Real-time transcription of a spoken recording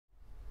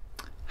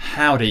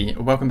Howdy,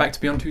 welcome back to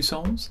Beyond Two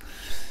Souls.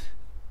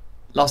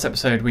 Last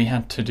episode we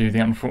had to do the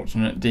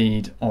unfortunate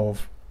deed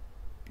of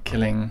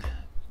killing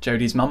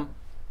Jodie's mum,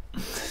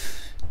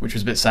 which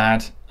was a bit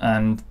sad,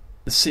 and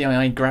the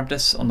CIA grabbed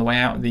us on the way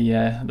out of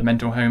the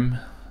mental home,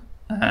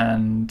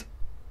 and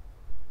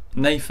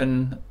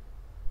Nathan,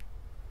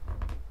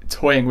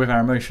 toying with our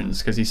emotions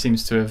because he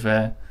seems to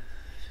have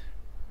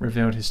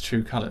revealed his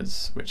true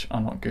colours, which are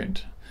not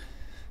good.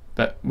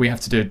 But we have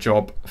to do a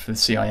job for the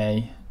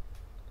CIA,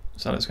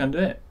 so let's go and do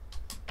it.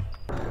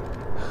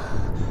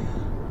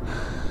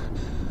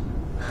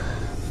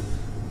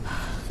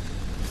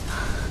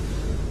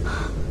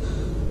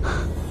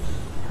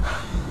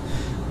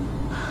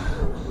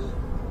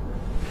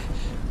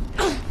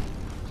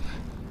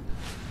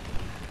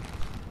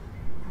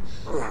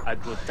 I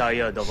grew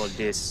tired of all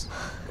this.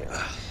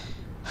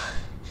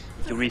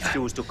 If you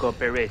refuse to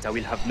cooperate, I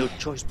will have no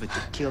choice but to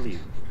kill you.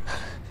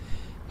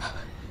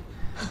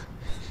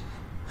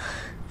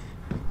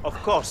 Of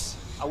course,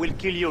 I will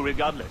kill you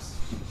regardless.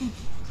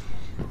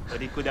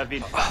 But it could have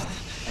been fast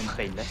and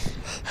painless.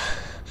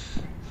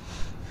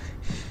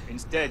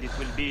 Instead, it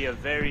will be a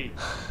very,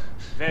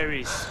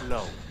 very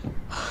slow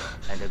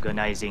and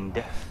agonizing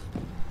death.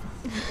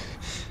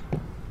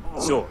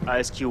 So, I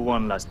ask you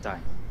one last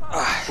time.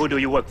 Who do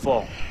you work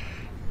for?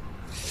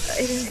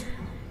 Aiden.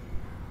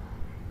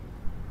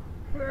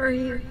 Where are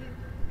you?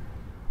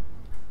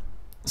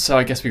 So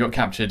I guess we got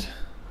captured.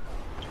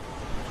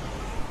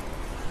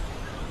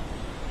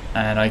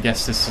 And I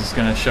guess this is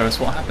going to show us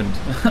what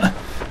happened.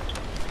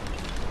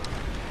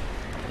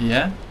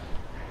 Yeah?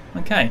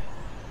 Okay.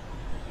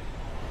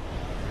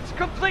 It's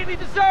completely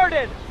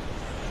deserted!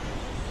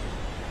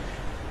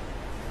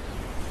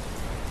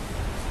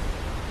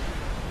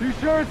 You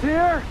sure it's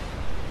here?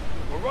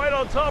 We're right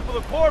on top of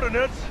the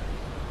coordinates.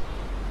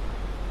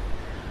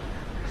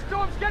 The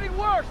storm's getting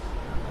worse!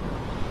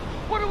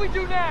 What do we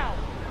do now?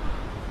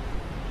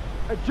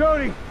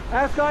 Jodie,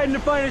 ask Aiden to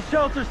find a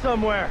shelter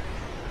somewhere.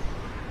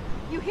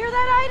 You hear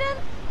that, Aiden?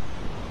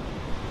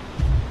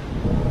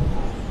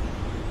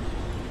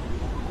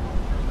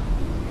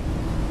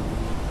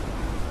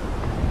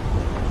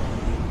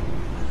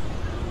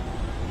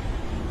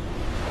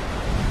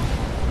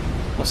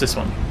 What's this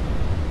one?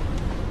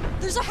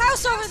 There's a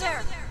house over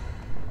there!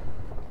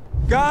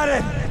 Got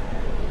it!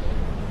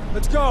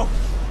 Let's go!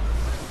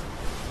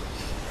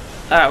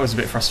 That was a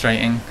bit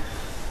frustrating.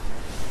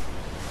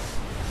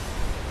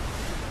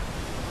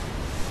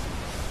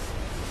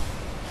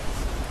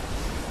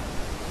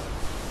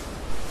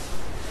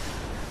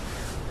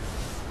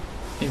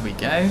 Here we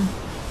go.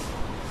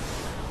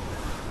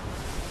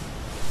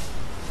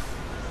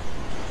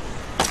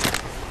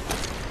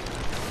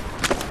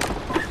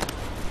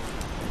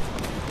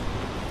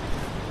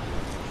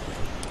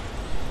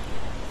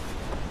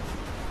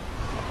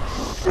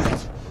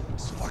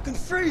 It's fucking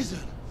freezing!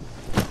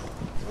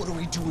 What are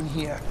we doing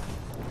here?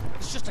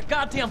 It's just a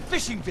goddamn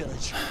fishing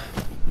village.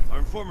 Our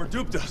informer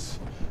duped us.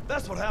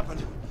 That's what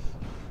happened.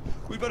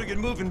 We better get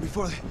moving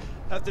before they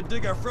have to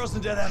dig our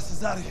frozen dead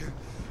asses out of here.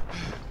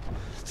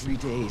 3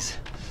 days,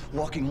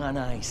 walking on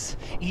ice,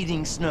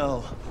 eating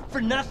snow, for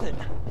nothing.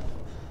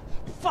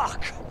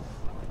 Fuck!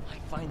 I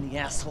find the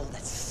asshole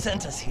that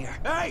sent us here.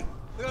 Hey!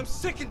 I'm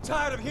sick and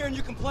tired of hearing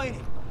you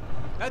complaining.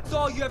 That's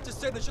all you have to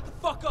say, then shut the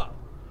fuck up!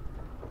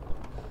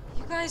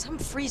 You guys, I'm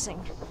freezing.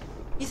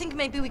 You think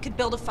maybe we could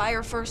build a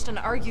fire first and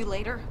argue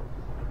later?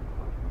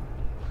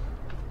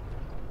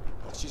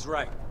 She's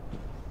right.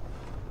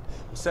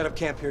 We'll set up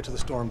camp here till the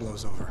storm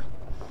blows over.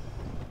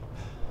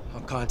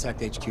 I'll contact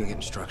HQ and get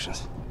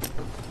instructions.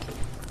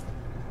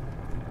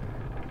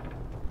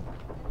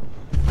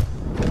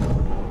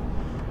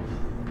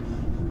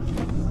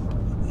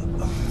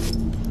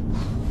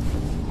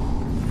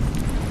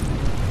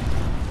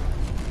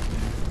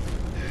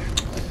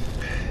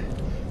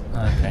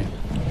 Okay.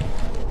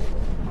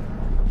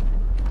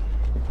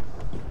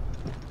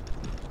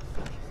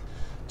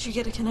 Did you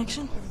get a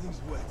connection?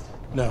 Everything's wet.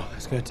 No,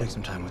 it's gonna take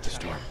some time with the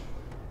storm.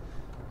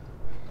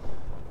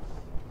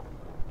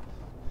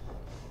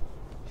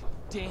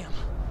 Damn.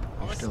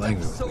 You're still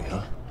angry with me,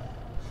 huh?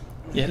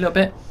 Yeah, a little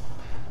bit.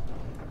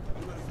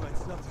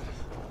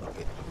 Look,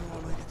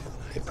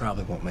 it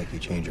probably won't make you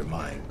change your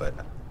mind, but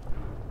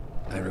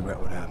I regret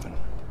what happened.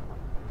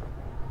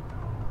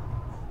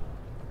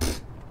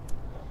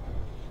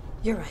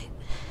 You're right.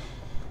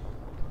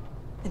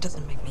 It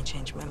doesn't make me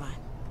change my mind.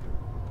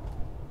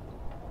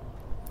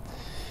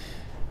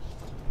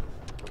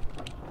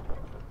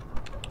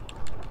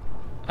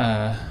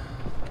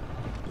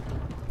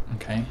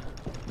 Okay.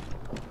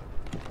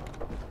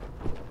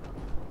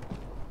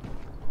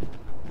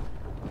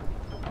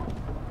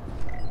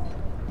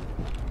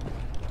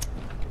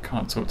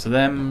 Can't talk to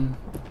them.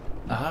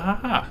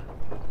 Ah!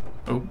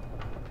 Oh.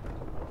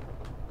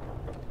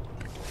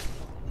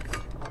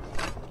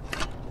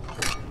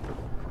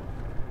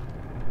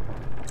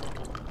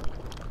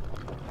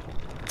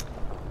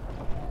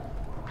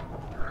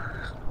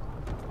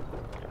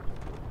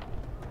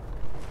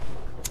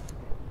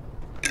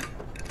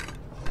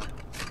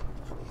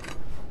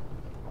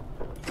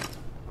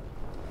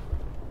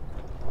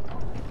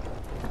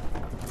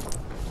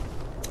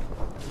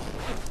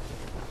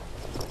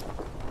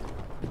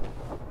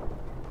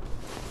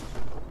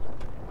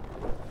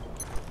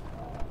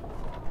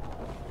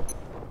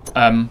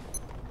 I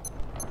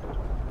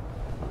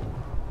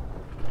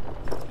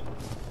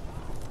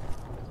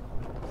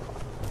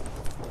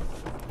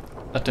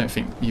don't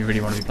think you really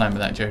want to be playing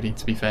with that, Jodie,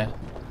 to be fair.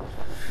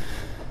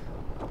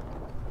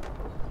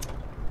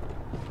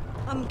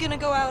 I'm gonna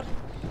go out.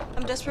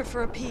 I'm desperate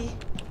for a pee.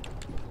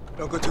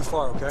 Don't go too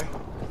far, okay?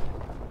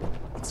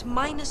 It's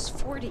minus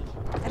 40.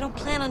 I don't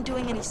plan on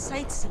doing any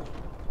sightseeing.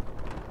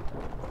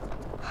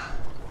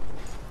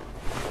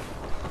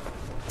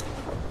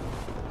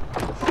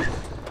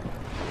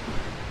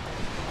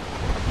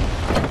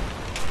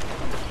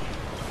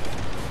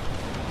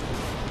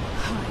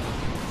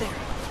 There.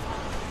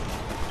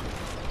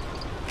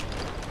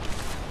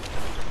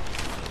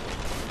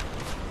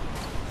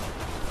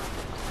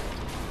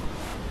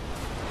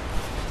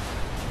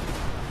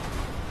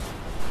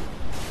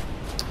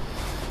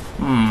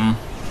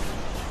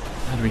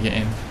 How do we get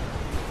in?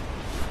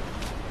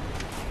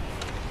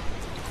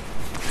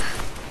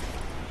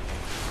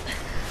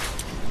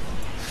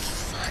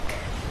 Fuck.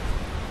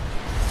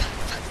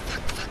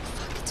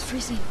 It's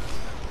freezing.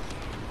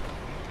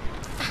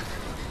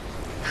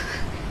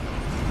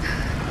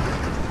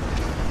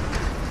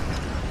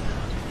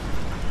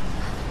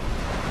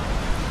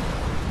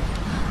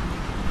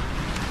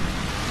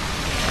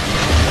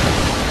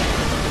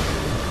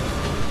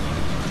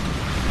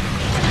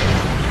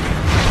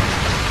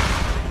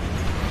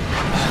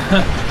 I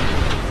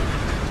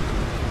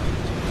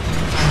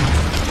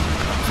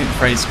think the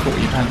phrase "caught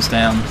your pants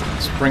down"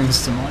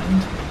 springs to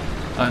mind.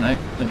 Oh no,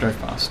 they drove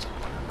past.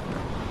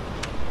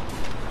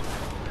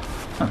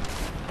 Huh.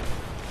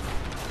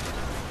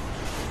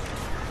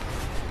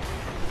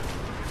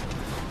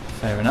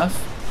 Fair enough.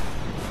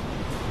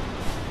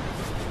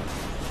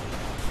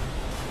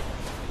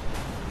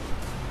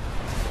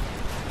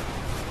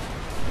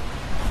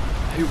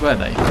 Who were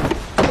they?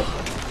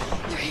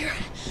 They're here.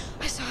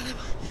 I saw them.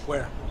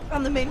 Where?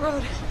 On the main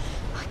road.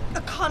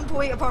 A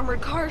convoy of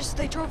armored cars.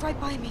 They drove right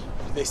by me.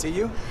 Did they see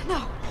you?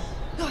 No.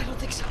 No, I don't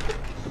think so.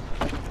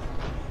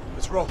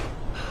 Let's roll.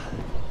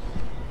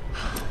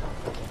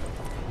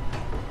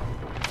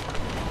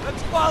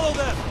 Let's follow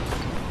them!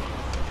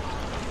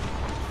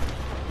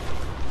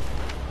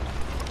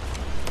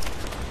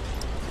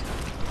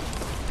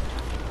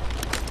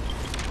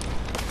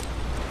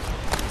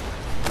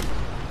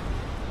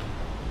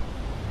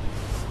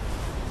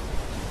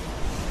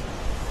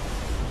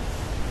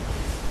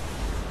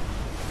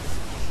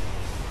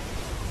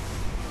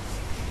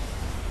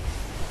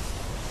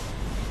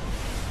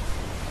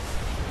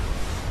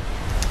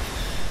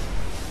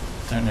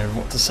 Don't know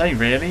what to say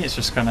really, it's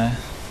just kinda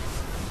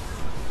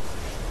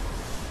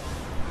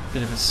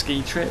bit of a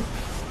ski trip.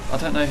 I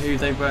don't know who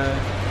they were.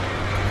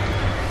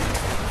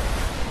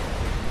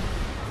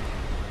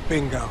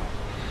 Bingo.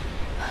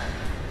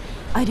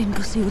 I didn't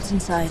go see what's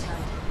inside.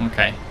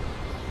 Okay.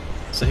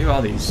 So who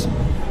are these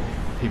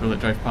people that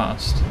drove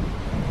past?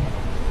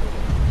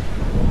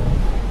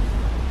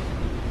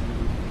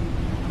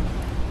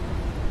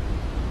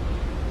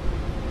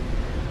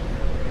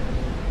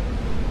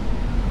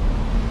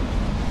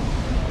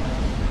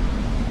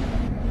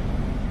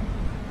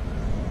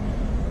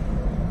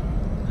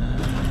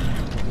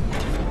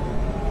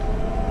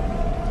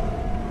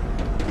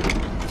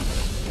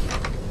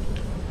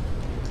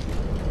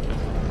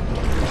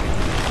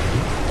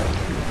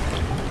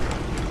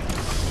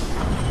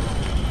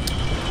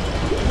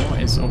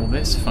 What is all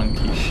this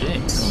funky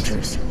shit?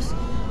 Soldiers.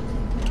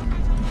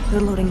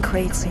 They're loading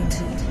crates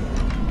into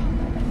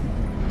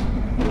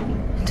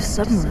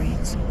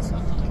submarines.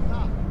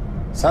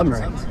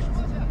 Submarines?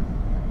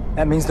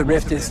 That means the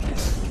rift is...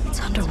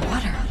 It's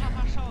underwater.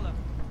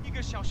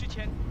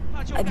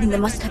 I mean, they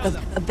must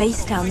have a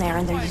base down there,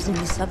 and they're using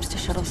these subs to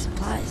shuttle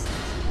supplies.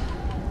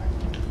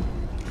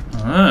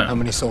 How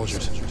many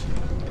soldiers?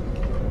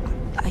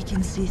 I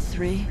can see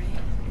 3.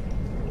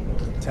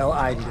 Tell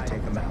Ivy to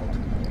take them out.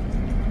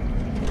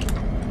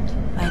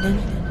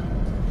 Aiden?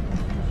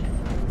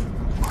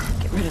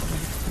 Get rid of them.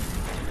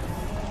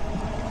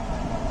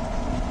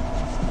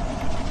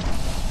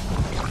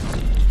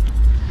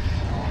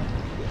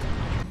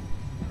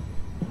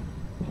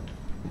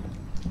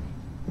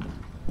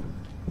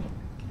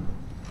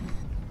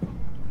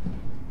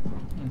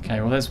 Okay,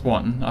 well there's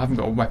one. I haven't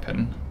got a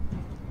weapon.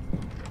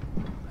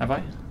 Have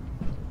I?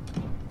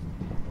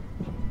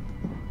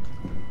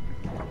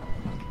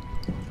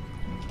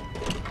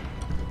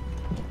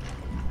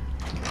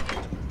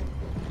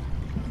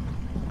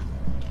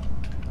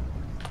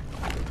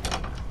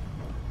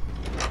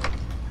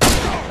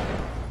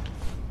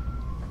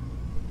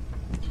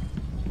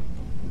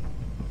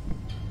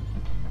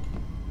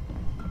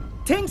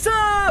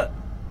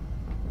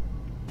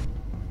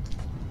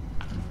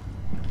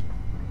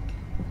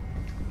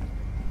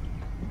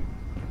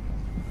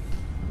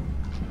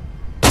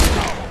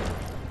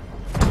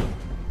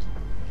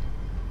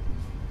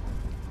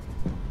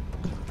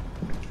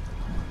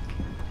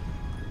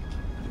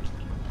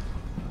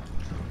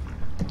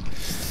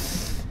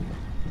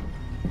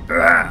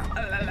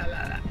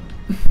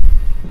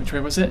 Which way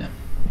was it?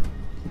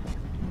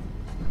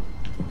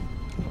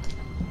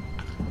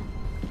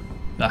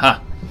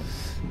 Aha!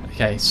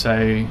 Okay,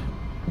 so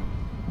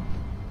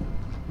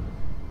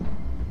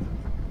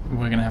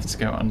we're gonna have to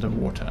go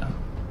underwater.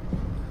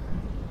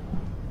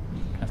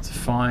 Have to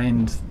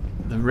find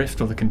the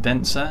rift or the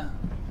condenser.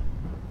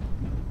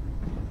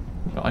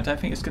 But I don't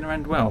think it's gonna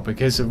end well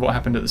because of what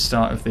happened at the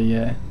start of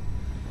the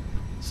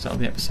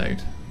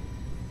episode.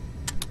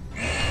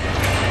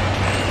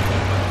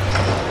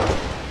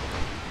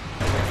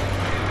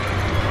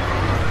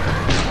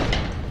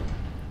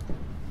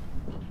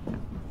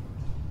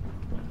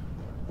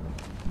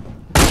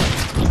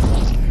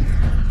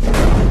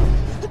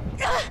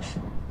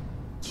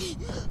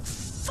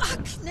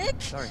 Fuck,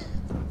 Nick! Sorry.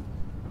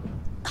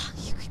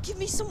 You could give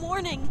me some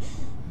warning.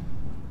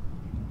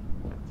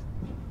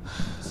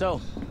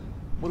 So,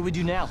 what do we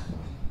do now?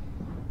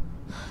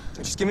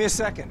 Just give me a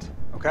second,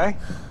 okay?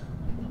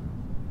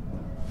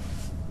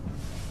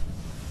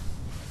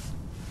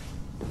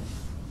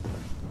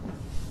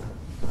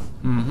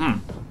 Mm-hmm.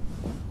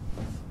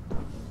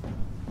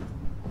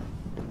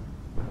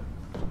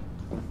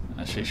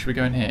 Actually, should we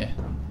go in here?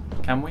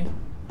 Can we?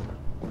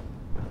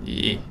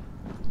 Yeah.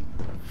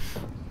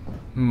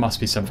 Must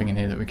be something in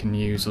here that we can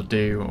use or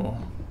do, or...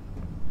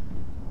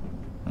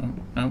 No,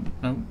 no,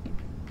 no.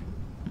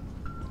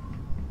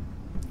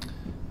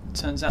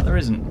 Turns out there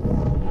isn't.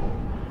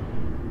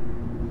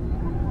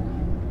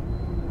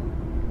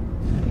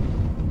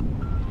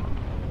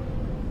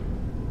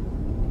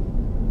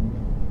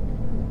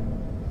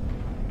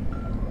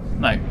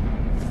 No.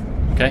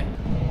 Okay.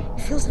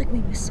 It feels like we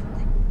missed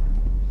something.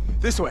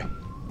 This way.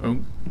 Oh.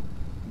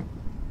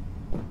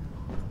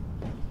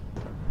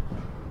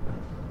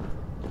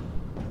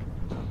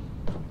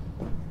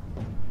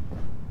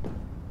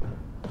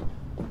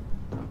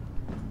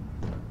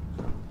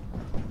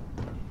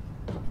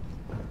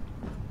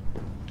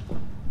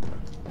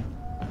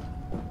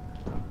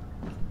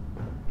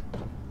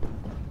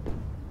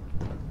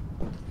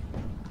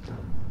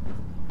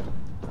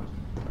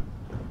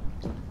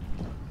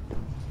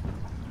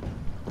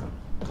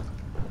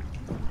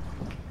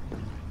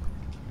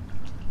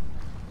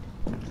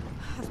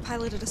 I've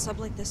piloted a sub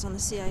like this on the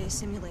CIA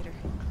simulator.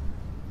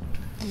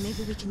 And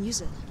maybe we can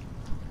use it.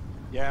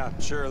 Yeah,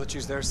 sure, let's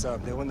use their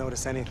sub. They won't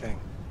notice anything.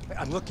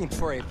 I'm looking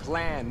for a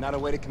plan, not a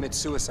way to commit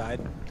suicide.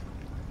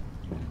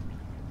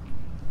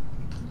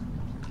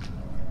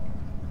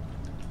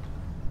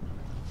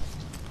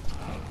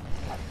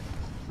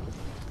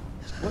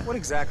 What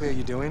exactly are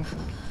you doing?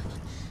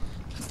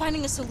 I'm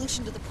finding a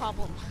solution to the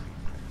problem.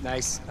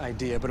 Nice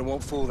idea, but it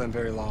won't fool them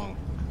very long.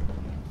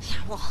 Yeah,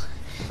 well,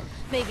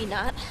 maybe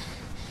not.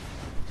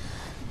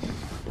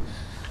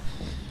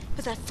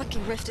 But that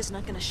fucking rift is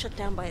not gonna shut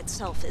down by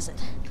itself, is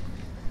it?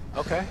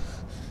 Okay.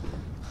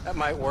 That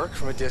might work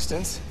from a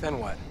distance. Then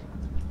what?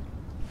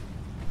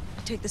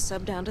 Take the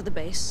sub down to the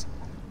base.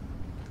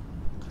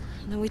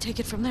 And then we take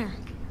it from there.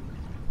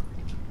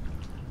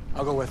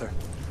 I'll go with her.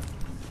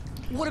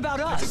 What about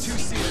It's a us?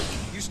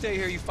 two-seater. You stay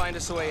here, you find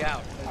us a way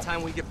out. By the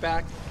time we get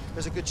back,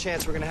 there's a good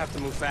chance we're gonna have to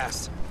move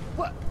fast.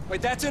 What?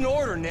 Wait, that's an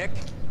order, Nick.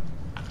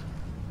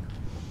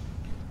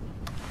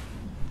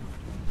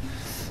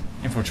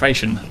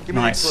 Infiltration. Give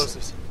me Nice. the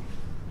explosives.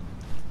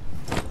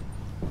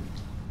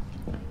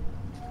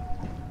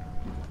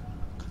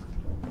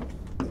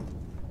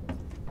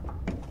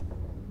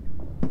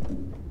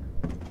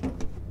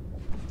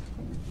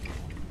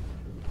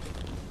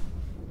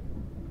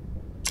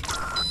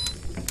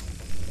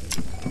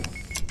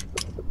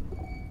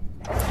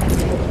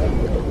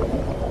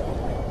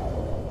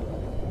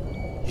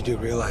 You do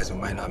realize we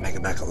might not make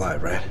it back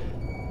alive, right?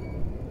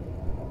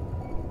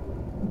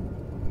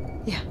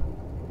 Yeah.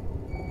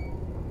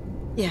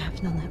 Yeah,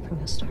 I've known that from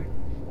the start.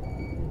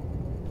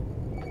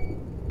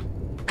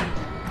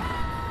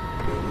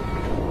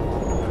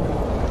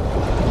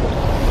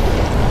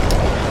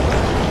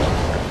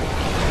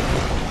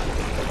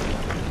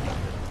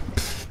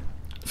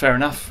 Fair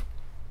enough.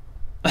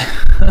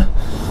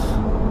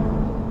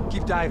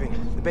 Keep diving.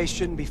 The base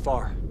shouldn't be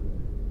far.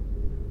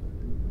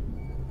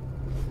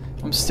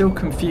 I'm still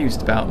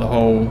confused about the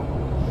whole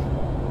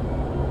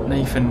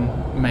Nathan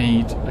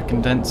made a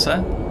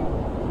condenser,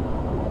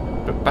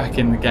 but back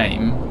in the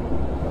game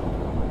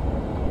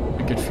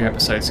a good few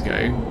episodes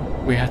ago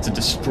we had to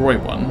destroy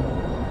one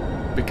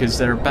because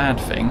they're a bad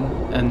thing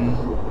and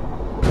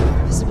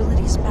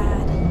Visibility's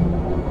bad.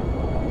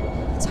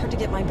 It's hard to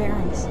get my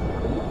bearings.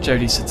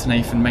 Jodie said to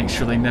Nathan make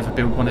sure they never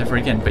build one ever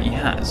again, but he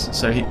has,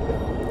 so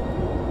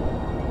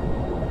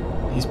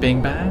he's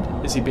being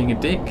bad? Is he being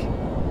a dick?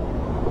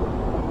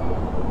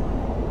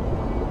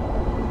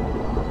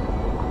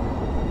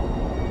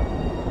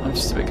 I'm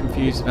just a bit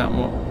confused about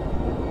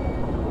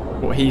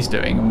what he's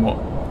doing and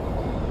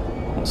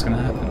what's going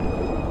to happen.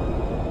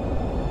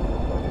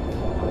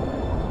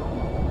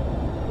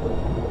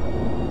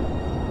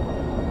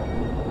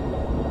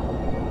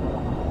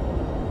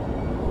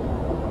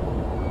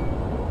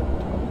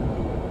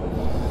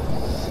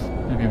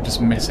 Maybe I'm just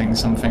missing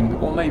something,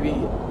 or maybe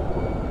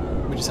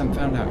we just haven't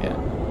found out yet.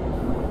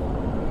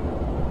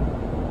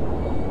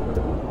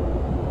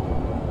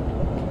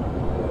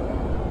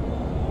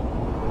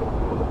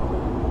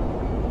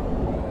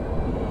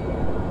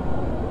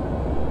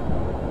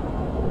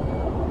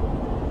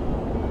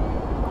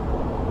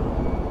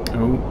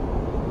 Oh,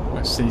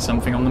 I see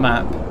something on the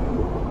map.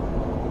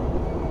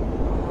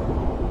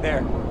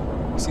 There.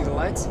 You see the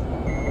lights?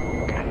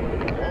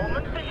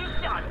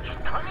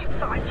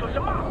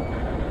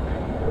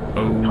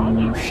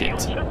 Oh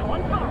shit.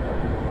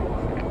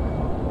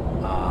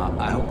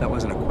 I hope that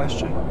wasn't a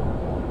question.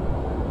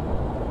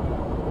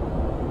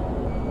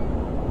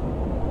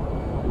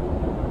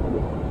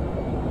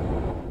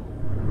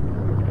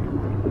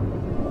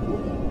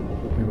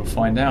 We will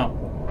find out.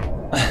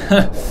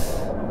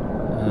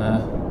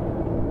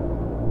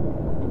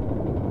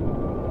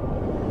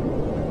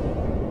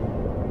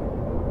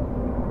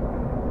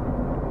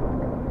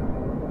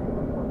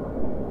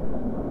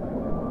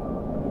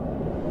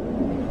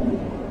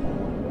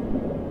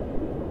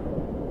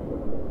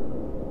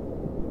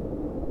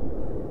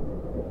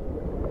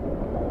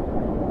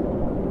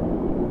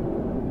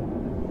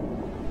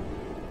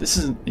 This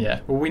isn't.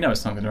 Yeah, well, we know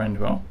it's not going to end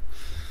well.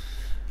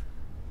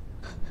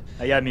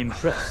 I am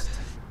impressed.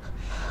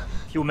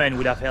 Few men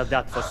would have held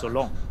that for so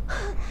long.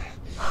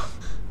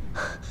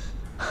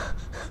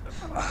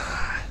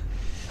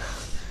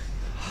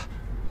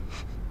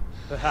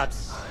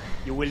 Perhaps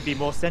you will be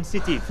more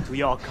sensitive to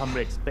your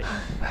comrade's pain.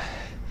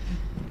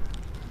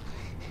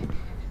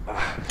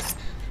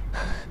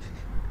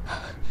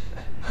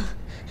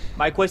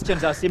 My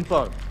questions are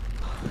simple.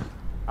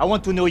 I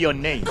want to know your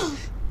name,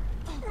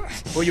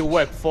 who you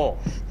work for,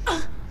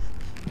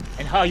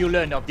 and how you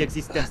learned of the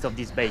existence of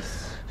this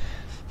base.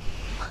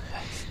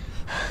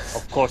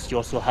 Of course, you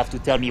also have to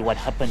tell me what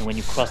happened when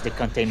you crossed the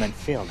containment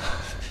field.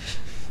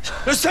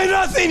 Just say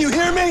nothing, you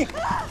hear me?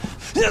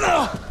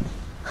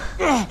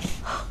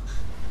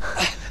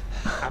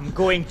 I'm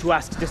going to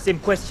ask the same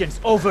questions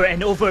over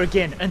and over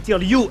again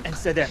until you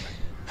answer them.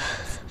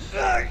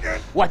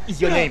 What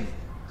is your name?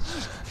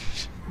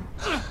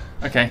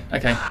 Okay,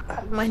 okay.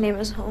 My name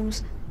is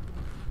Holmes.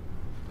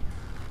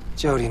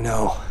 Jodie,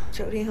 no.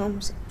 Jodie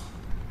Holmes.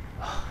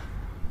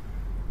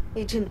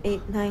 Agent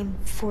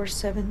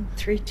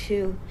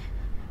 894732.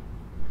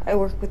 I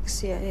work with the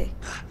CIA.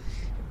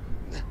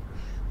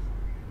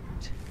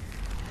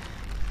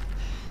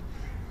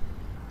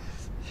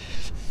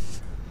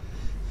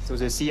 So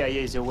the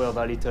CIA is aware of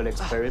our little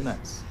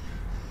experiments.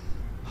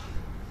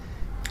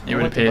 It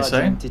would What appear about so.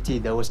 the entity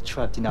that was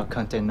trapped in our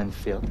containment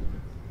field?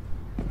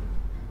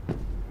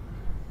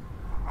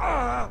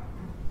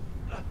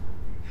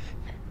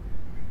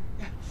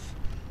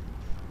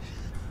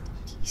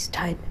 He's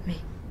tied to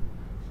me.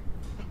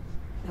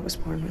 I was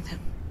born with him.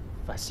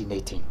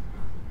 Fascinating.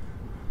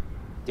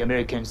 The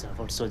Americans have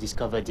also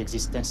discovered the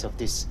existence of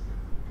this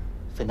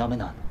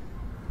phenomenon.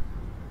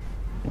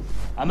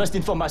 I must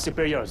inform my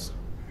superiors.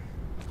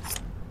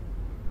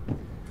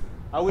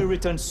 I will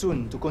return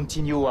soon to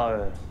continue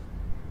our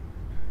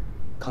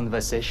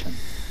conversation.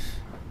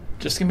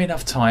 Just give me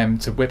enough time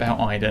to whip out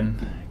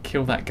Aiden,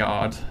 kill that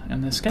guard,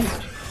 and escape.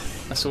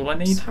 That's all I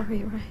need.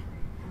 Sorry, Ryan.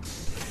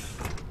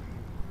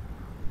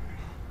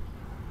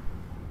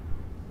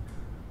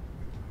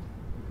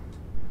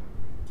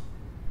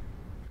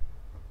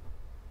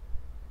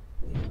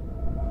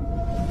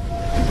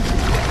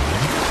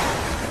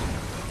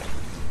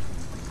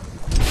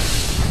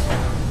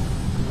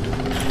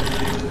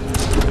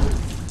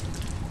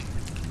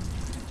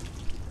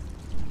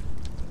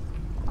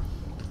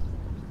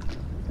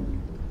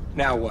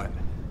 Now what?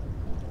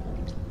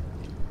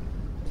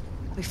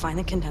 We find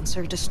the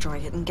condenser, destroy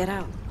it, and get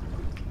out.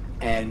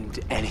 And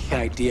any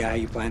idea how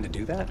you plan to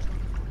do that?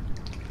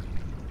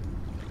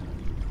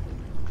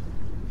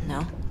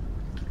 No.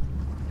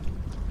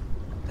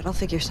 But I'll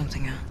figure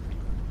something out.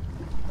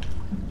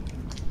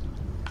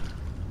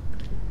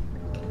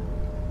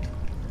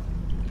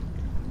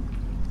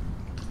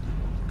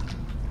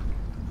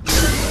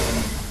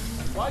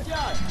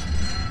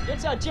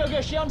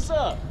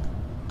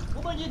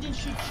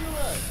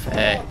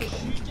 Heck.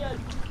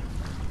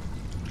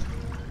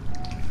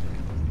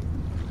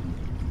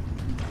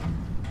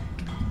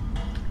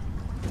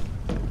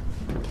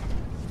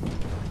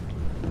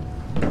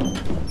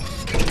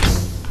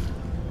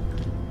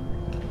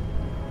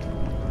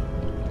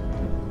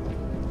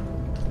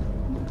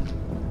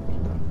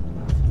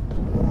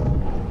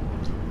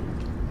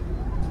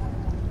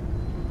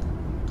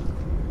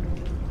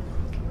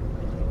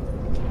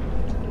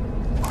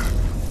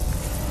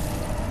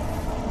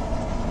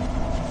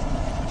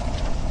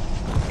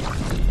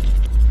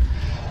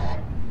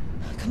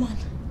 Come on.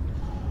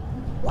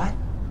 What?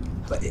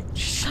 But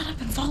Shut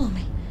up and follow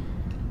me.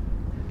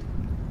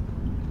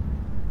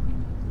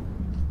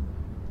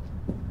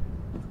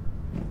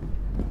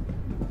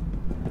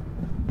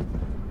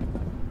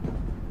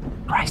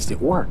 Christ,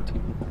 it worked.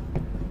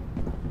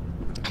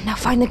 Now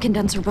find the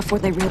condenser before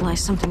they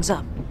realize something's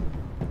up.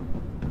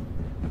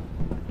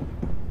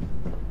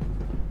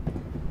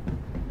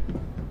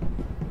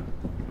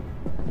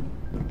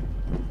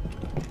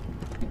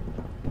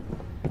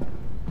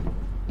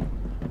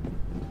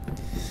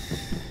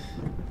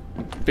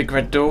 Big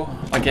red door,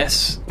 I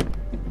guess.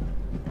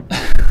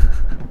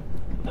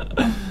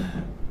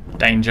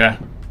 Danger.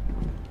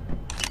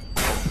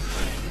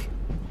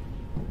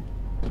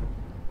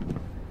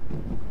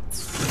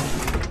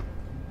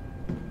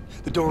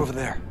 The door over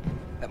there.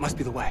 That must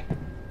be the way.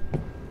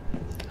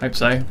 Hope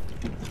so.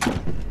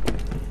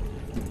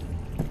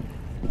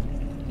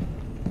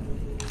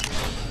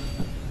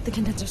 The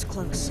condenser's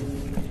close.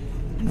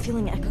 I'm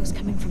feeling echoes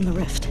coming from the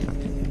rift.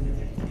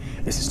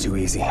 This is too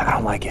easy. I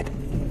don't like it.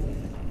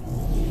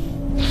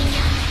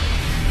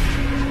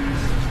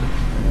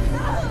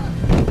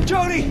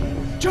 Jodie!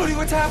 Jodie,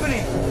 what's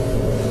happening?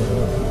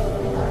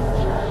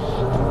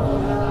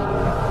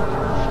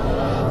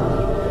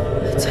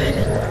 It's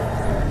Aiden.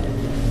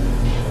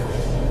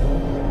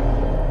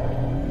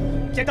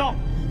 接动，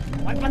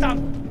玩巴掌，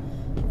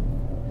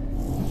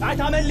带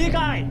他们离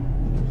开。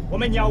我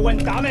们要问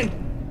他们。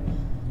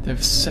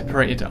 They've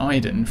separated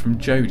Aiden from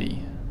Jodie.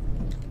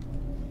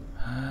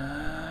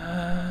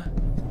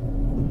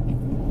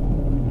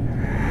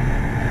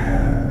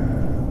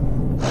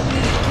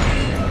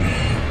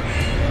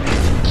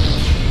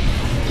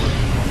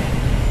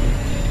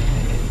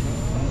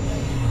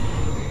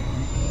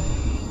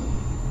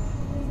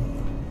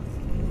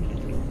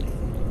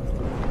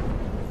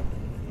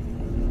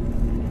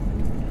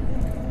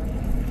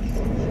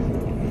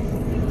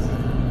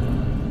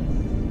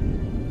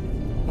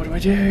 What do I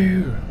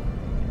do?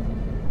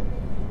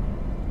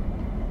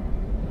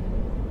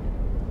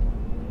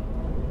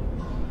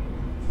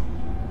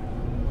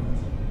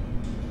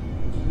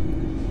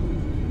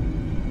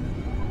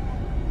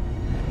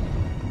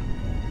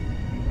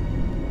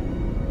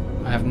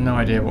 I have no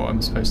idea what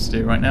I'm supposed to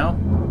do right now.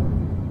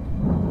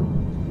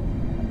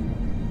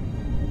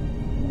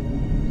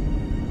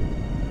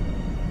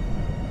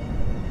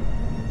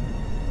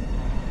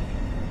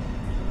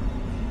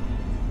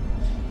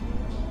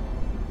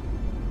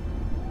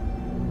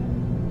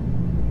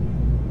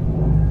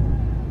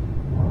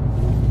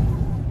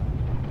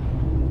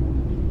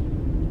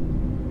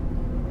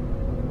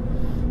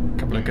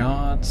 Couple of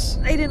guards.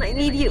 Aiden, I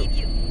need you.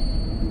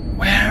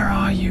 Where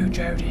are you,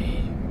 Jodie?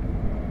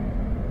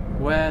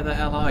 Where the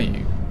hell are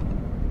you?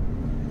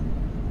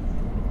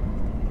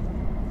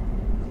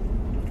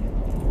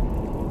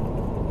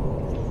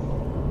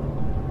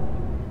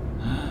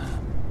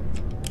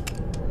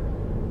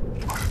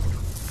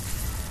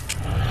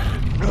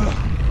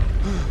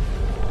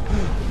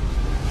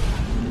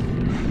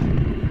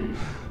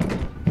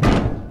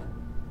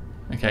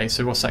 Okay,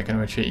 so what's that going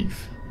to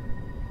achieve?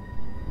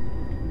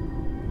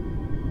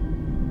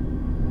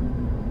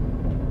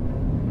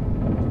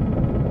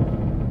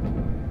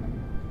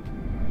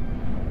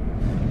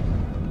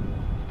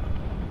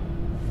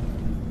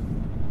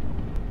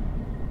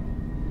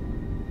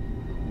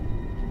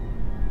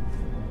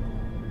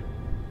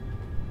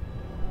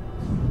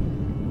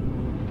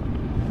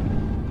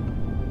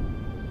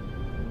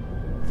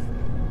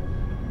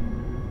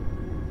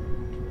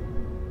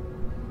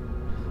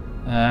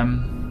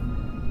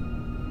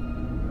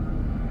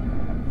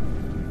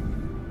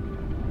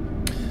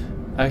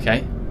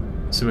 Okay,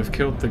 so we've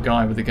killed the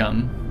guy with the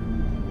gun.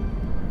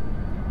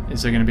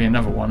 Is there going to be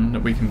another one that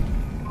we can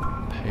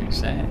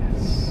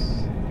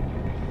possess?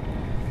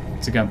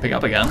 To go and pick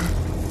up a gun?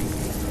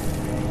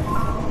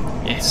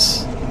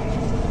 Yes.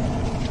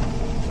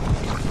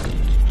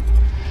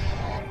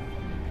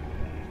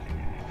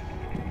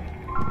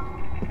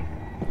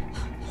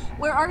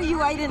 Where are you,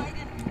 Aiden?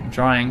 I'm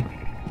trying.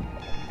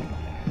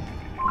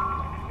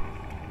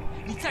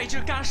 你在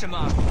这干什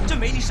么？这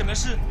没你什么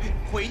事。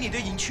回你的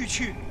营区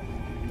去。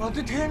我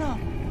的天哪，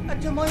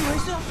怎么一回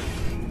事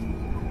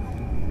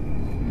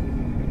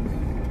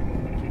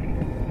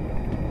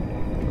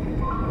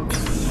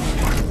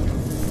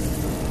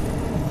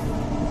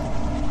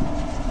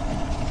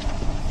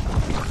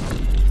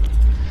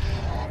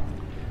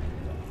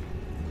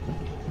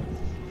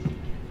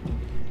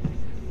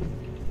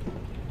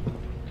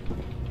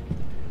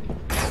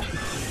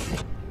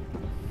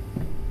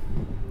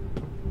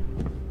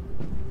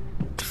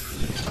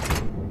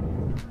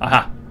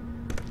？Aha!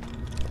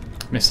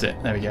 Missed it.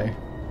 There we go.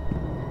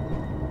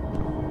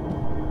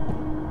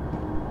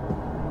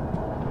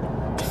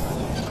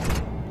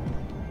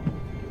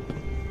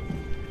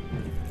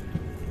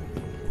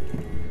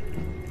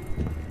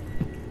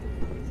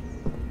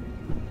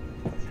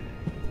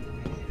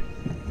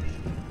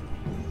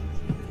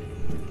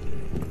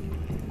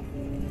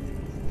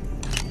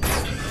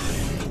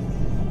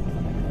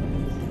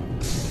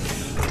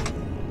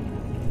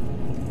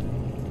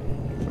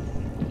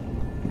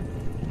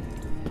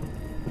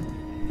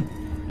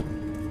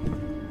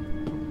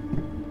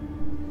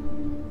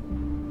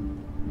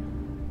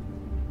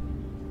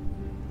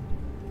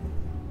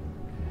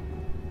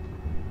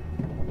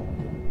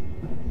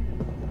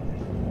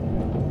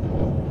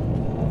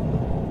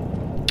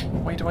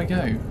 Where do I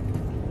go?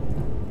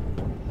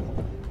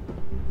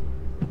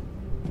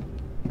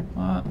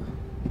 What?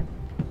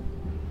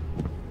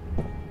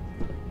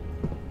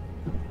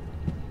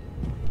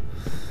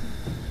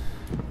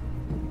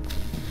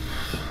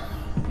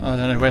 I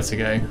don't know where to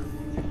go.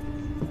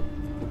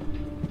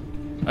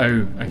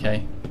 Oh,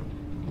 okay.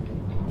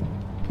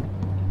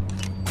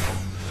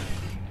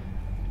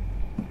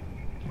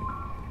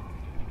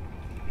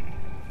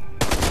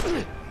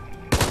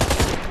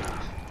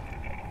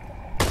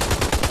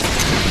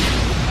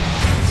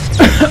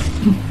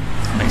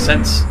 Makes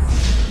sense.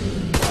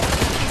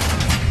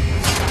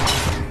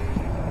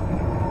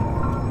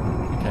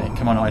 Okay,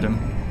 come on, item.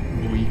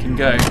 We can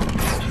go.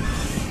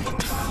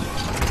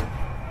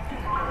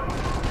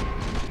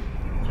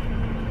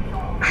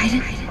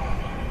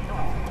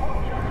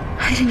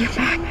 Hide in your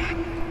bag.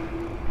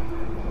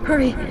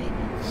 Hurry.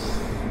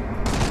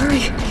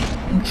 Hurry.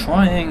 I'm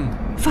trying.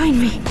 Find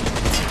me.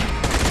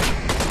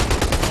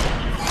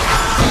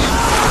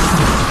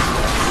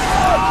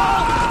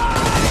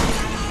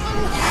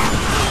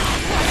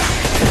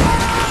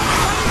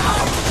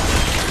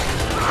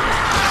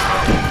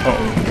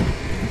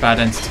 Uh-oh. Bad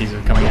entities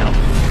are coming out.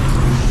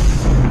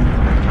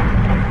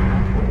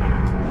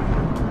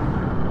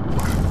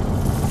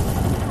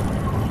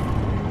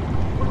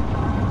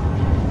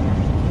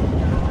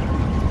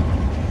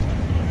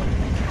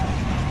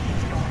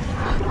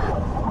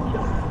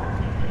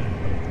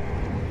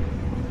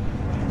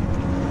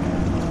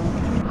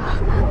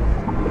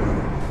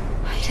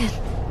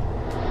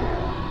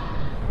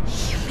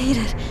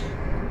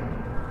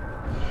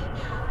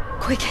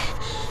 Quick.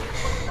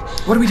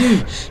 What do we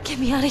do? Get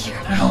me out of here.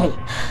 Ow.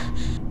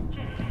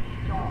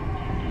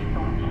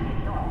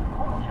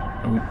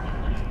 Oh,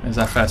 there's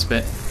our first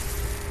bit.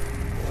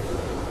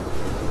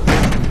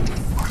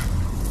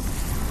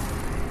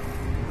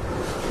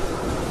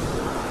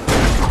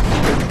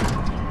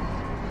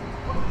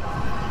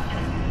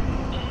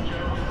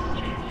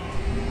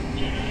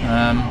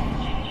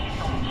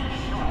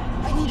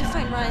 I need to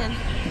find Ryan.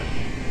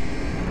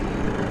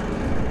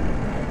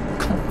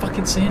 Can't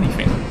fucking see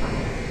anything.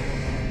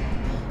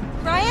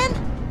 Ryan?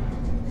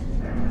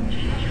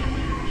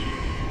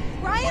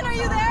 Ryan, are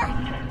you there?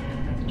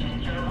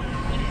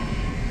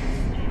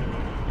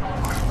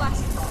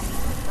 Glasses.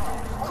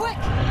 Quick!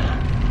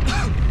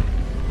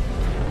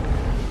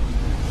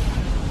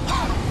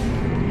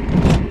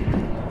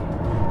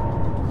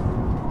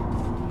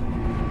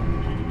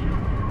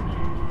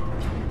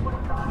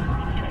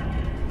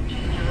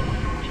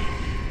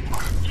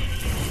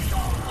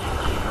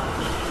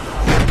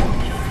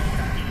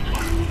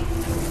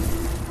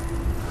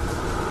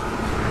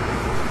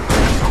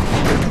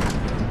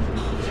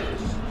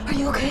 Are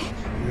you okay?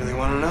 You really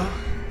want to know?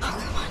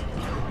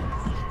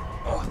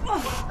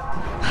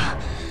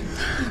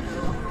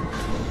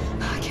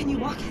 Can you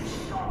walk?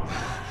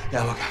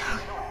 Yeah, I'm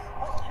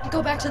okay.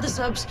 Go back to the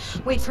subs.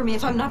 Wait for me.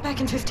 If I'm not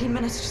back in 15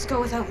 minutes, just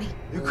go without me.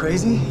 You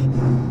crazy?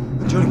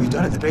 Jodie, we've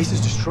done it. The base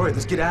is destroyed.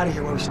 Let's get out of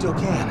here while we still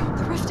can.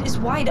 The rift is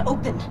wide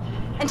open.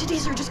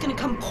 Entities are just gonna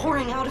come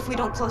pouring out if we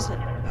don't close it.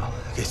 No,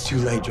 it's too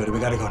late, Jodie. We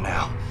gotta go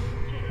now.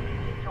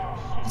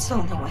 It's the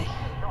only way.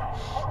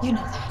 You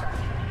know that.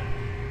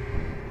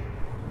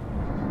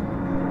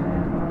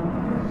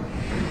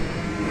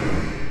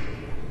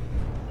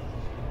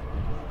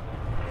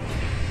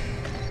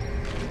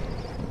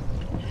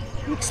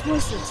 The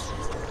explosives.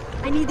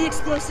 I need the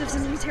explosives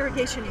in the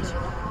interrogation room.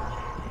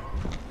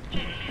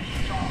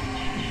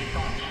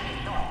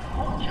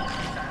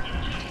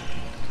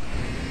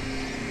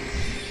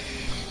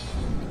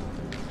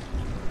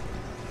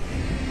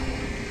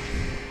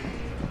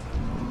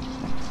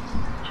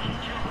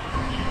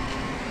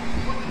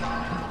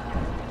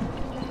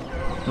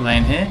 Are they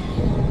in here?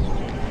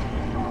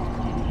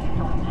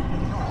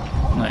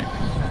 No.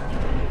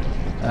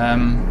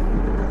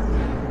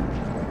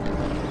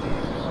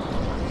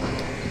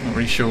 Not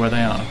really sure where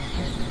they are.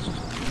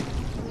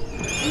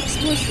 The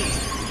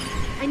explosives.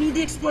 I need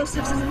the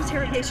explosives in the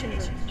interrogation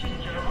room.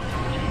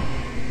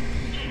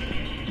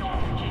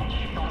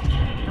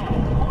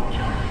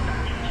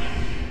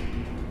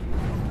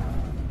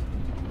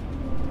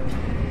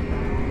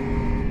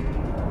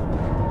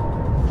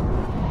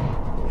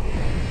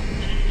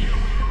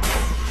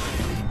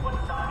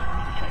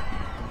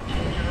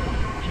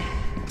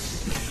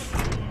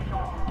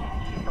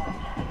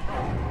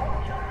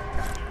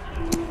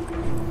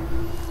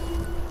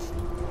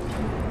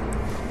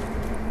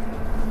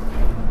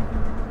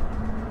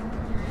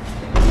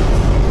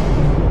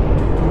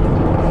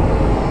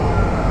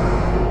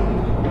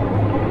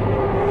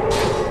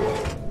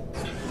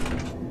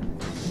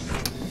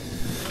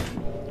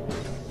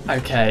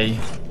 Okay.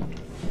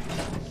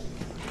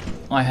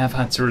 I have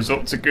had to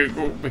resort to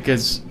Google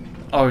because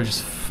I was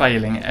just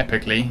failing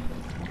epically.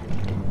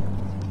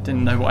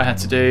 Didn't know what I had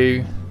to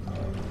do.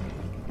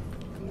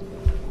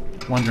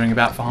 Wandering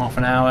about for half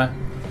an hour.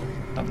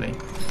 Lovely.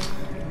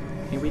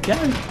 Here we go.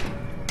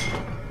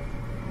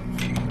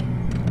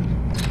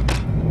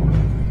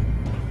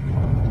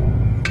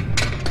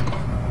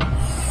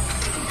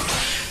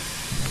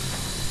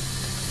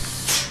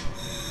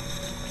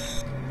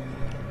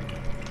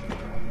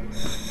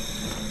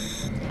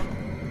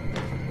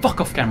 Fuck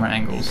off camera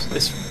angles.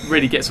 This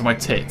really gets on my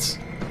tits.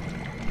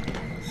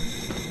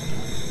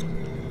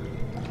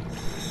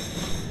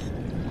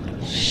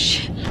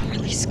 Shit, I'm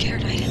really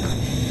scared, Aiden.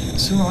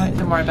 It's alright,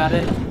 don't worry about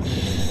it.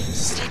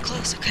 Stay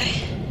close,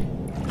 okay?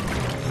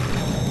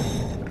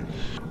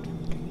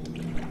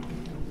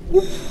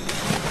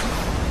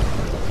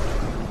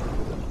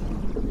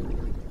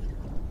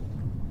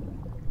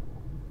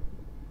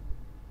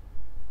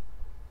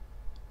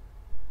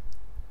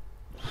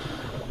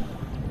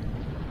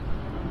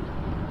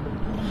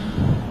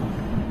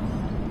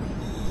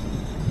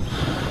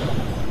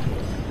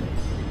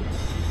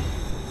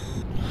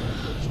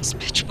 It's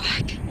pitch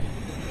black.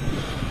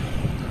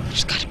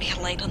 There's gotta be a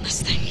light on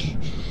this thing.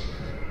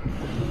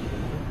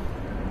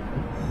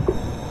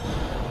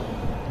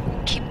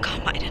 Keep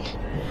calm, Aiden.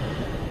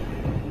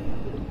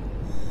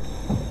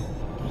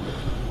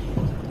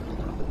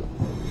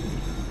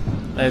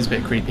 There's a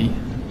bit creepy.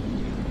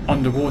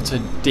 Underwater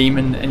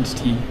demon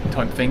entity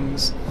type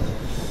things.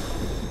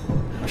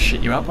 I'll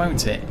shit you up,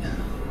 won't it?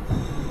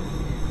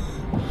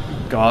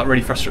 God,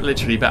 really frustrated.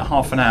 Literally about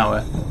half an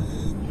hour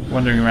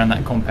wandering around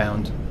that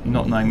compound,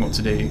 not knowing what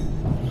to do.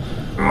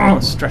 Oh,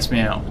 it stressed me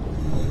out.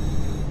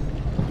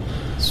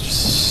 It's just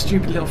a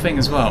stupid little thing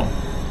as well.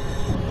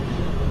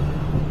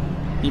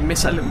 You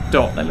miss that little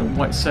dot, that little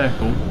white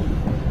circle,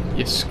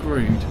 you're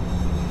screwed.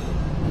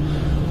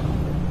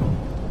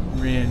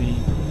 Really,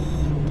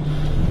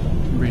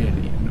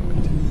 really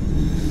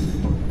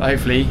annoyed. But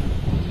hopefully,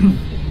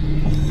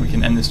 we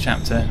can end this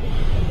chapter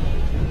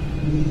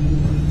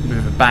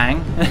with a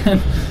bang.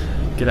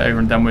 Get it over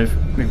and done with.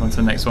 Move on to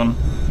the next one.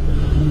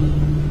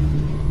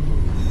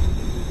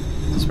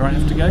 Is this where I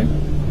have to go?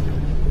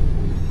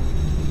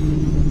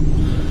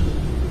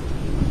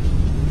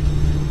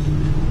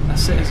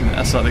 That's it, isn't it?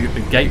 That's like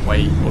the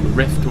gateway or the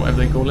rift or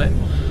whatever they call it.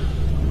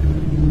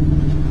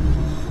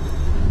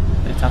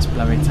 Let us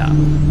blow it up.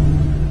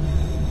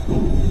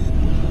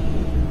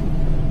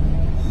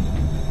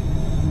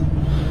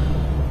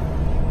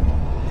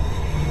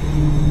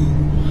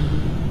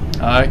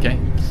 Oh, okay.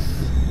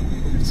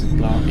 Let's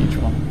blow up each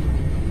one.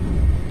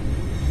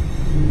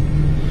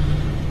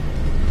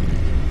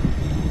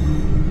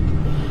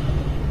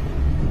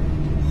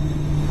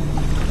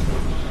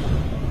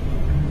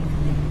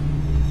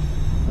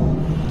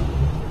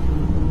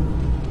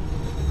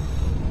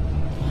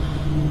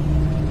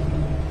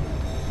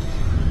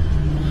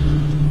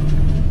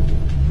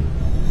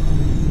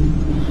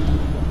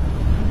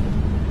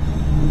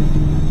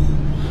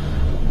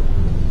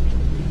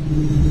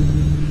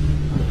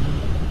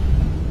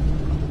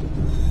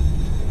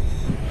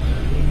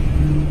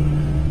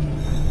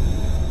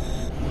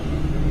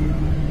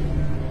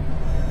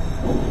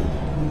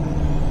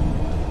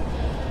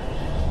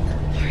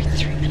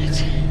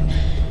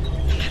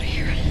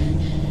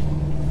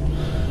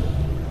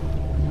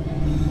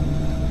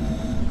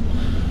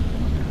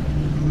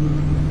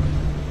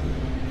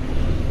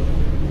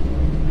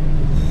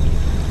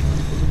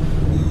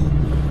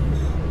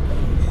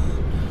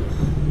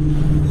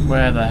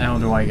 Where the hell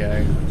do I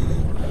go?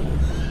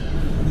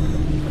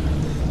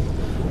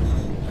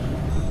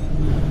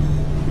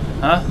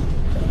 Huh?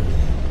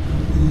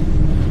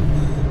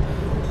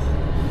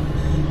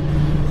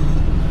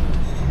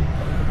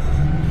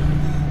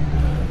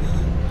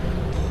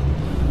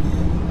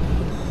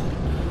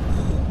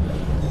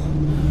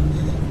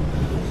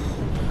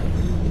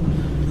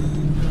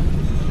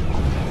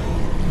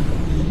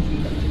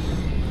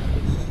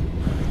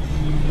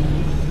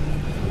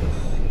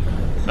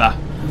 Ah.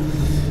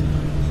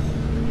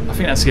 I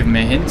think that's given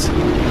me a hint.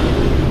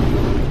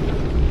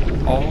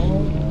 Oh.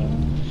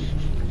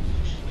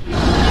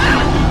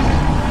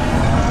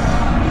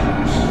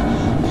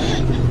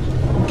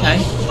 Okay.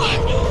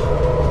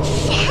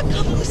 Fuck,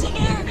 I'm losing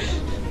air.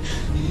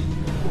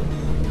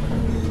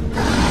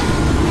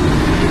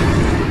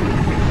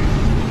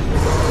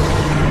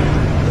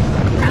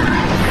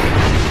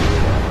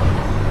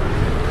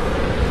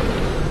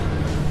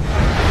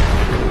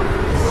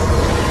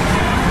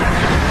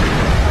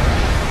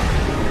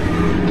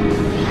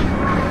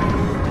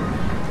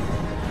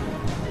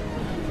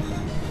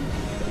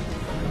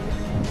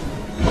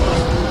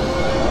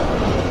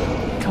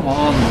 Come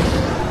on.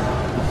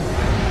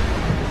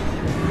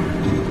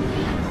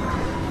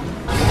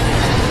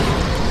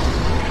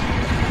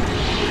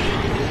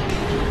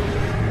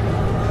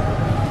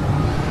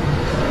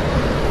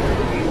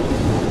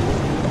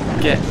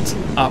 Get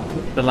up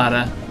the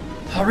ladder.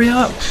 Hurry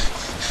up!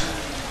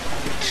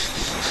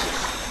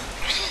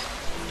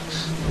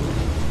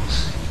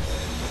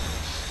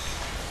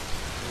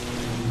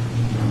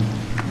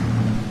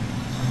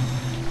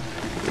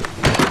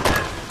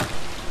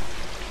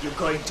 You're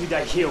going to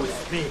die here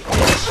with me.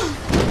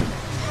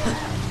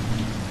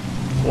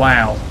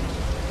 Wow.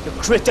 The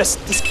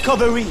greatest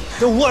discovery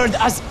the world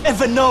has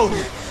ever known.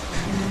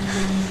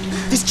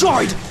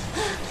 Destroyed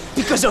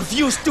because of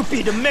you,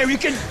 stupid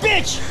American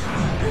bitch!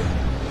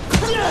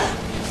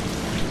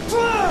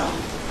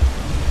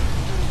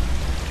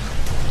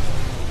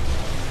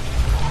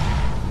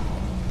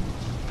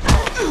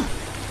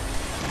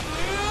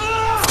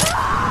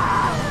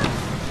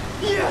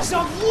 Years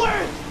of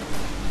work!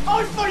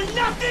 All for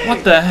nothing!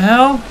 What the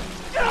hell?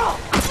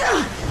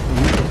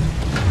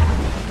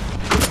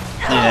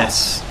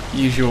 Yes.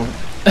 Use your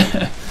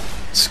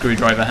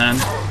screwdriver hand.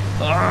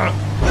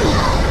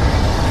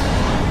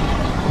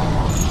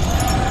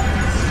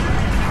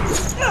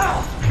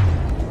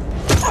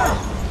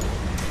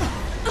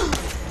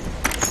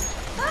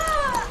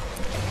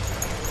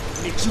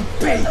 Make you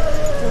pay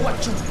for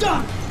what you've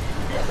done!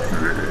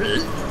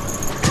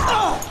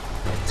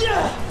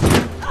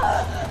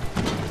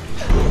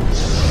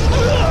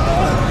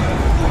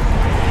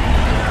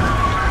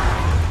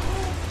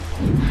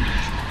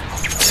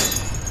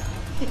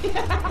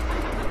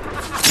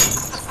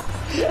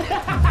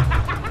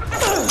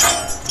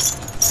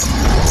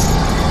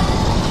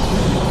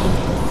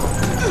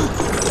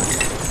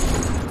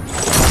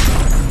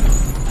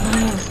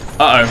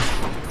 Uh-oh.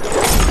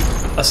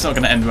 That's not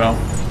going to end well.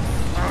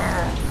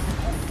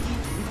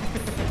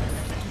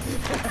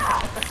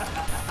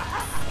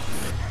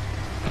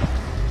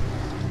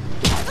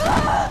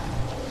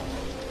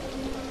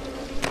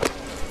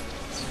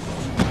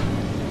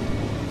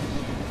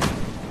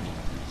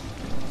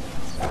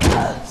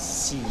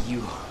 See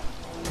you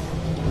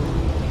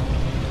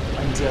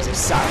on the other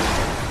side.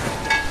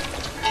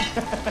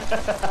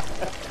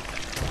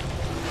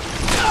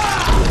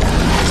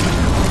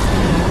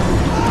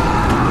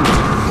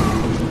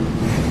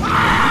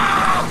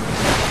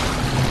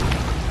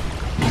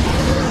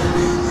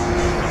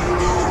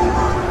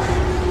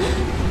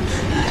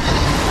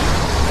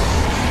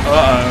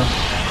 Uh-oh.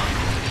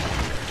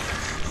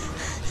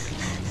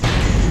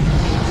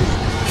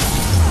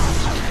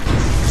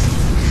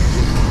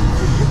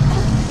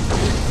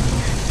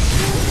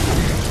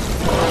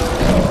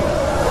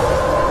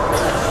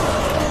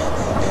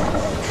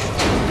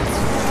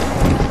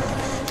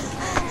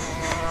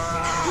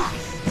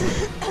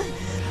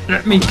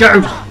 Let me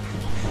go!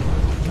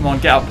 Come on,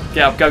 get up,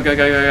 go, go, go,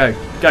 go, go,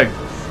 go.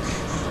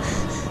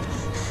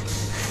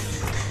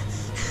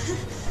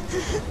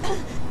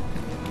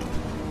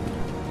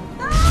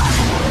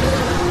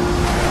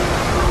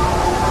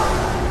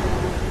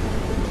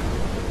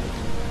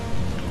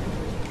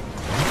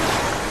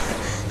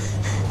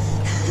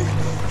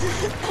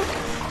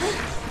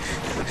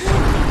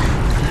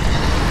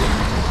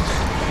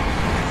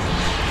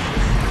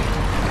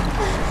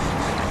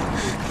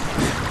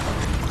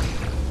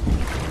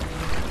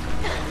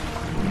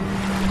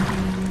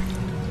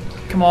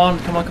 Come on,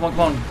 come on, come on, come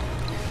on.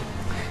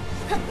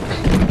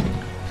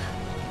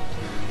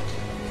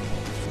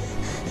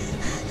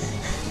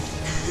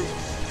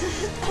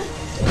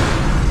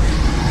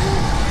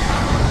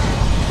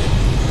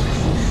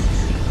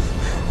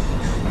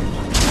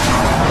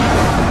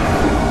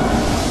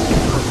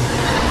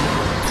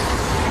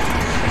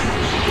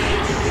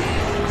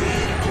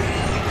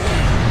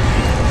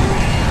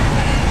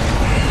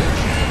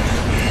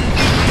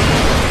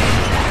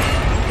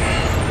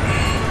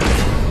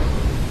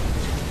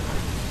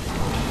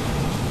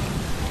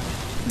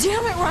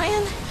 Damn it,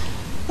 Ryan!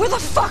 Where the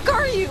fuck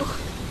are you?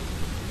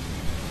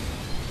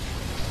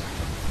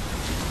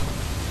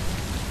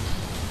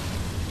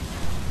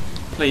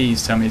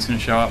 Please tell me it's going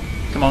to show up.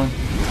 Come on.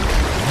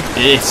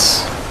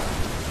 Yes.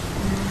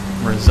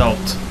 Result.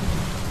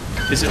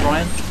 Is it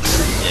Ryan?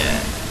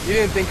 Yeah. You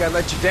didn't think I'd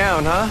let you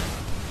down, huh?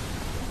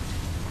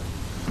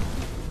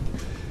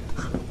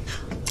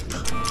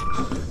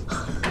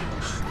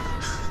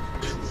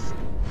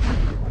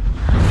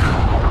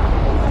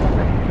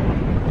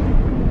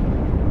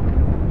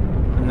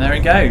 And there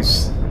it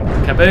goes.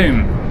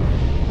 Kaboom.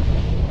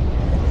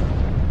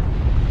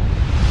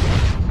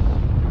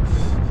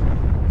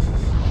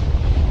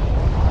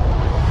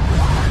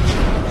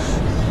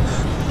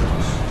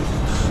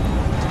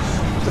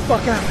 What the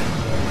fuck happened?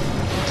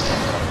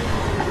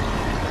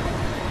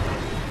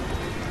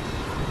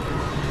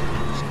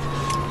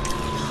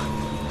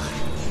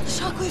 The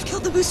shockwave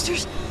killed the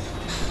boosters.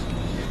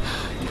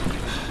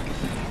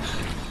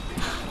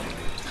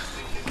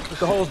 If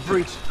the hole's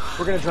breached,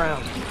 we're gonna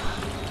drown.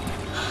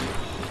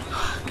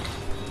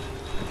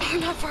 We're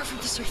not far from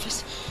the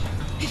surface.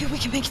 Maybe we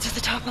can make it to the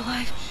top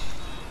alive.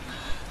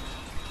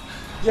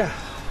 Yeah.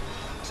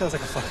 Sounds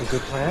like a fucking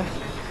good plan.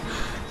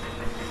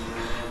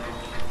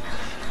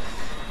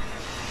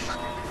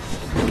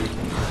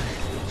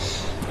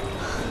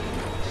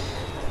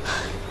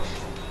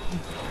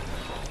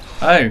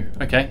 Oh,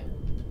 okay.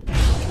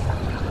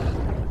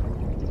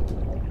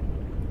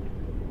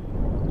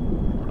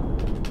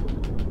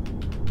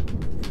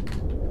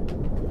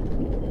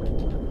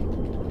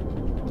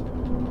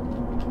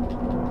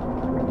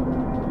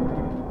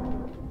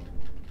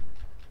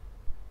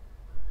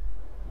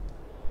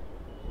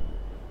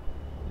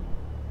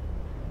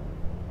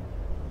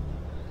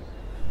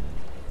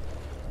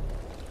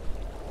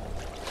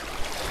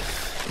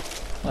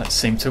 That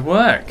seemed to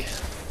work.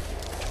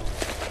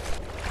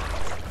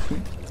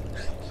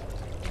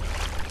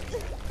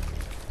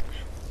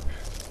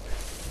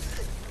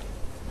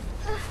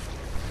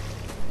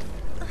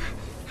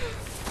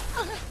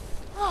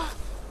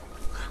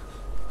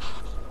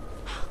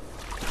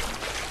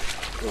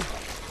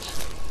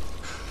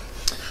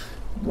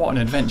 What an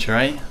adventure,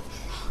 eh?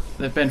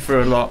 They've been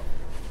through a lot.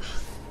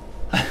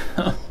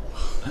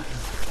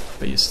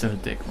 But you're still a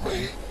dick,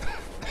 Ryan.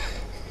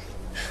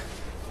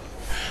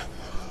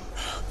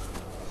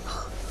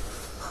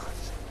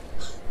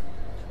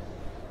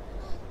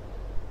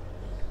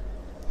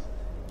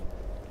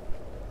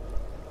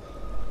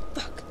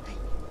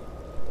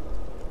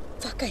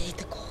 Fuck, I hate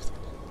the cold.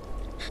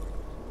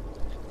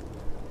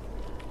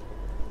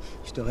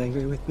 You still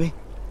angry with me?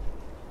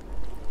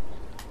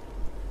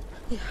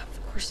 Yeah,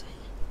 of course I am.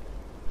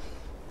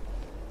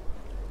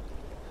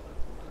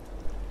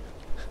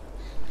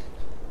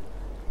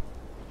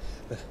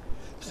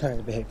 Sorry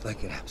I behaved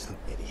like an absolute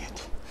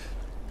idiot.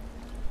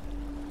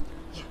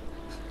 Yeah.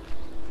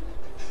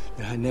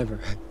 You know, I never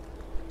had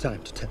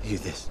time to tell you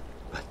this,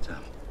 but,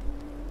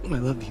 I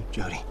love you,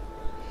 Jodie.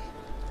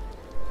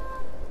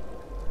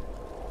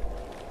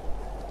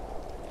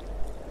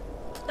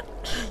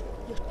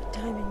 Your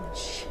timing is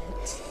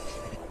shit.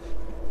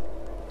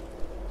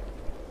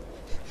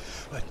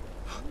 But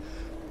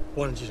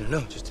wanted you to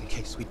know just in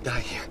case we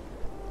die here.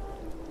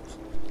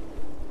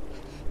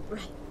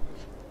 Right.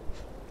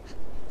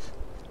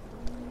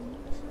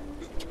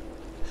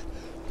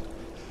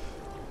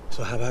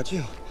 So how about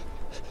you?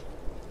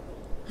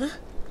 Huh?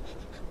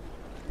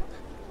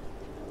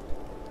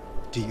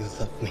 Do you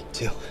love me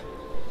too?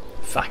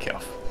 Fuck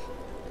off.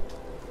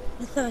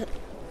 I thought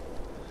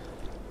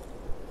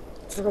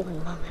for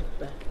one moment,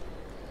 but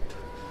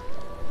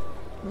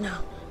no,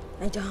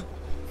 I don't.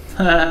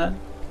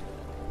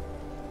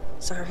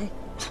 Sorry.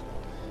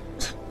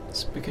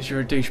 It's because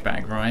you're a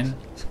douchebag, Ryan.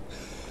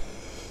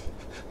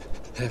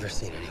 Never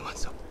seen anyone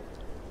so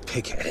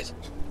pig-headed.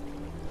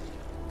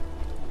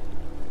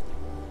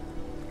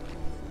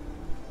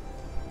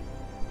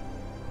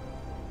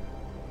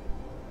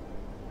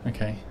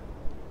 Okay.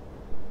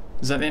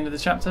 Is that the end of the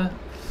chapter?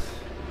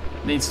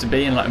 Needs to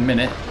be in like a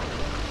minute.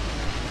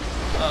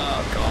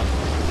 Oh god.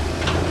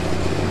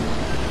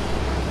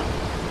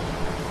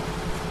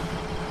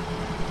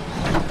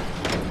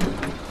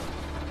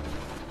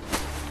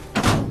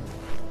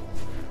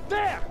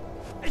 There!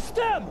 It's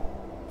them!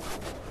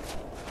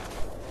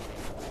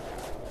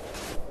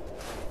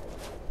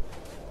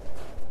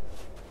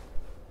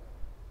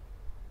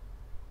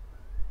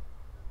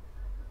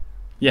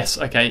 Yes,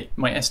 okay,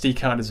 my SD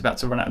card is about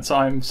to run out of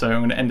time, so I'm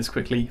going to end this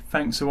quickly.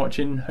 Thanks for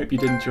watching, hope you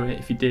did enjoy it.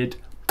 If you did,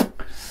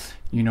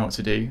 you know what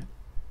to do.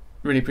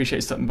 Really appreciate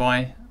you stopping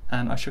by,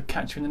 and I shall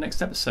catch you in the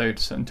next episode.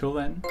 So until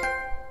then,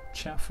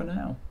 ciao for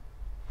now.